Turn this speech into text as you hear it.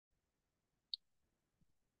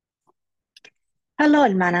Hello,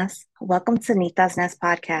 hermanas. Welcome to Nita's Nest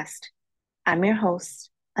podcast. I'm your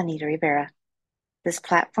host, Anita Rivera. This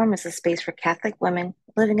platform is a space for Catholic women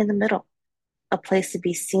living in the middle, a place to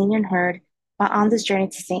be seen and heard while on this journey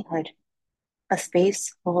to sainthood, a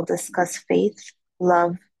space where we'll discuss faith,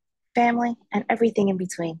 love, family, and everything in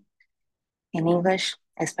between. In English,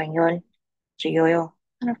 Espanol, Criollo,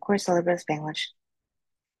 and of course, a little bit of Spanish.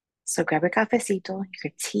 So grab a cafecito,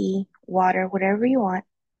 your tea, water, whatever you want,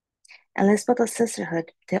 and let's build a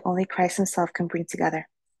sisterhood that only Christ Himself can bring together.